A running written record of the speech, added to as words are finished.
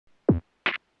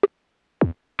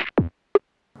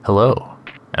Hello,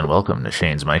 and welcome to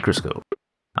Shane's Microscope.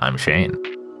 I'm Shane,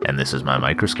 and this is my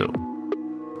microscope.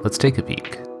 Let's take a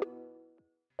peek.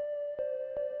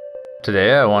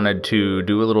 Today I wanted to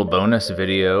do a little bonus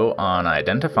video on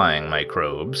identifying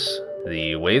microbes.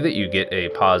 The way that you get a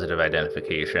positive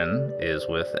identification is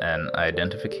with an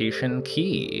identification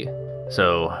key.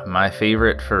 So my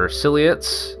favorite for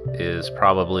ciliates is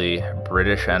probably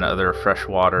British and other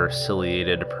freshwater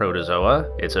ciliated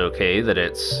protozoa. It's okay that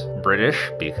it's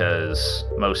British because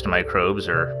most microbes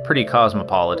are pretty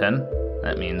cosmopolitan.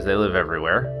 That means they live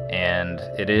everywhere. And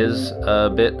it is a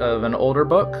bit of an older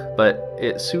book, but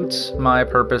it suits my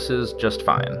purposes just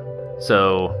fine.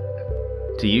 So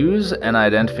to use an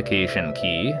identification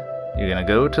key, you're going to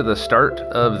go to the start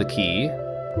of the key.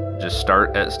 Just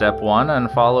start at step 1 and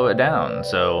follow it down.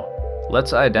 So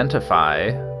let's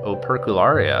identify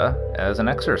Opercularia as an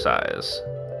exercise.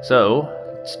 So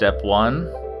step 1,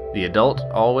 the adult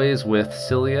always with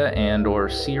cilia and or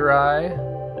cirri,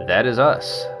 that is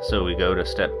us. So we go to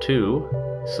step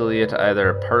 2, ciliate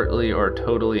either partly or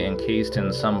totally encased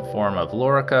in some form of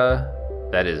lorica,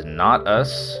 that is not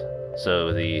us.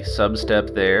 So the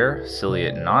sub-step there,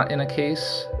 ciliate not in a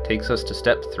case, takes us to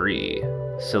step 3.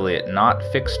 Ciliate not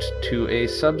fixed to a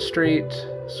substrate,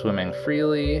 swimming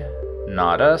freely,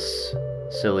 not us.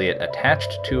 Ciliate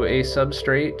attached to a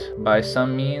substrate by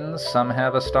some means, some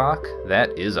have a stalk, that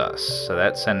is us. So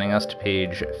that's sending us to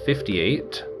page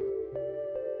 58.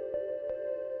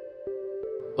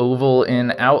 Oval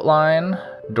in outline,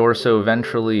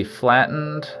 dorsoventrally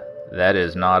flattened, that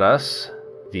is not us.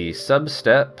 The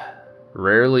sub-step,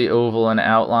 rarely oval in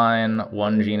outline,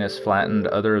 one genus flattened,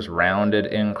 others rounded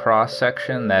in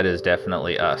cross-section, that is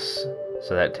definitely us.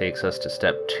 So that takes us to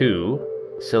step 2.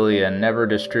 Cilia never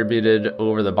distributed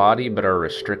over the body but are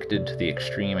restricted to the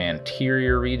extreme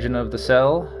anterior region of the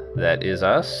cell, that is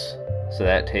us. So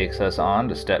that takes us on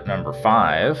to step number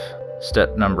 5.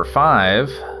 Step number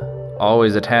 5,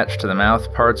 always attached to the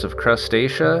mouth parts of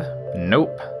crustacea,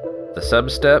 nope. The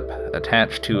sub-step,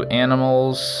 attached to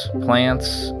animals,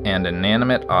 plants, and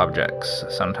inanimate objects,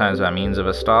 sometimes by means of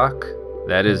a stalk,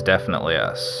 that is definitely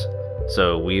us.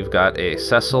 So we've got a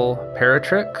sessile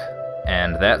paratrich,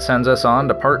 and that sends us on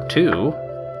to part 2.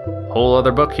 Whole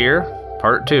other book here,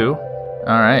 part 2.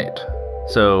 Alright,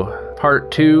 so part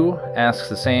 2 asks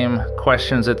the same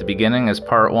questions at the beginning as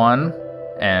part 1,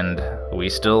 and we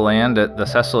still land at the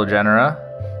sessile genera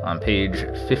on page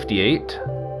 58.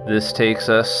 This takes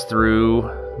us through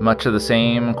much of the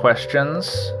same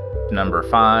questions. Number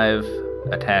 5,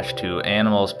 attached to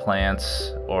animals,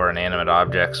 plants, or inanimate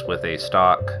objects with a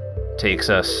stalk,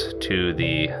 takes us to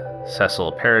the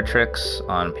sessile paratrichs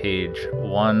on page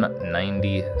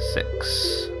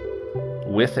 196.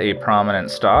 With a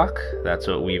prominent stalk, that's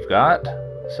what we've got.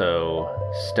 So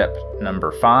step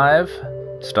number 5,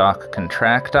 stalk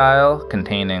contractile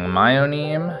containing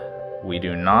mioneme. We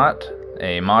do not.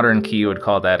 A modern key would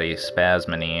call that a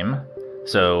spasmoneme.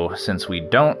 So since we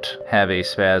don't have a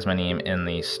spasmoneme in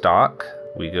the stalk,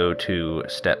 we go to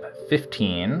step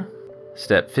 15.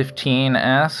 Step 15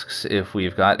 asks if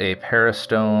we've got a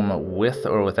peristome with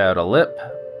or without a lip.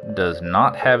 Does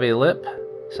not have a lip,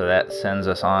 so that sends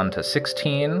us on to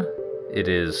 16. It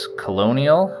is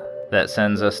colonial. That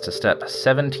sends us to step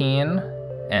 17.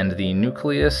 And the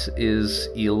nucleus is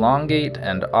elongate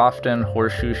and often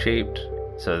horseshoe-shaped.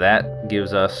 So that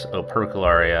gives us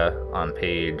Opercularia on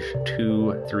page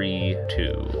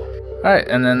 232. Alright,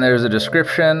 and then there's a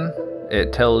description.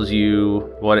 It tells you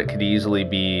what it could easily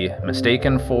be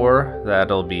mistaken for.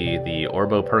 That'll be the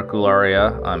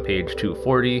Orbopercularia on page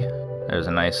 240. There's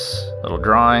a nice little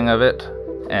drawing of it.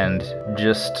 And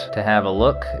just to have a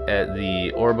look at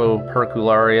the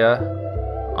Orbopercularia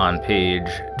on page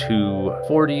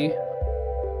 240,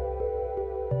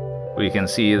 we can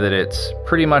see that it's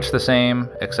pretty much the same,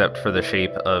 except for the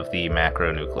shape of the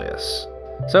macronucleus.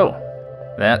 So,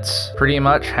 that's pretty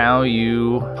much how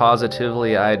you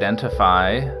positively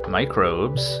identify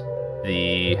microbes.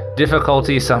 The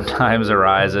difficulty sometimes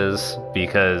arises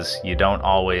because you don't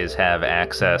always have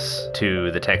access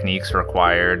to the techniques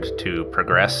required to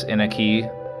progress in a key.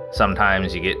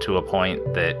 Sometimes you get to a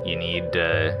point that you need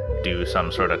to do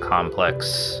some sort of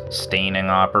complex staining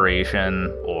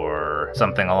operation or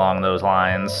something along those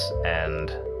lines, and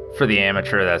for the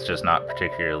amateur that's just not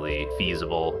particularly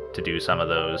feasible to do some of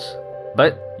those.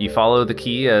 But you follow the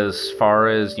key as far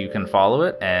as you can follow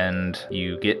it, and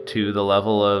you get to the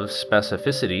level of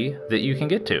specificity that you can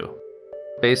get to.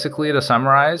 Basically, to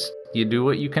summarize, you do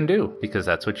what you can do, because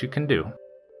that's what you can do.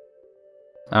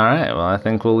 Alright, well I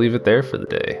think we'll leave it there for the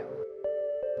day.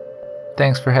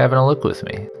 Thanks for having a look with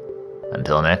me.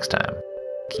 Until next time,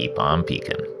 keep on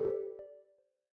peeking.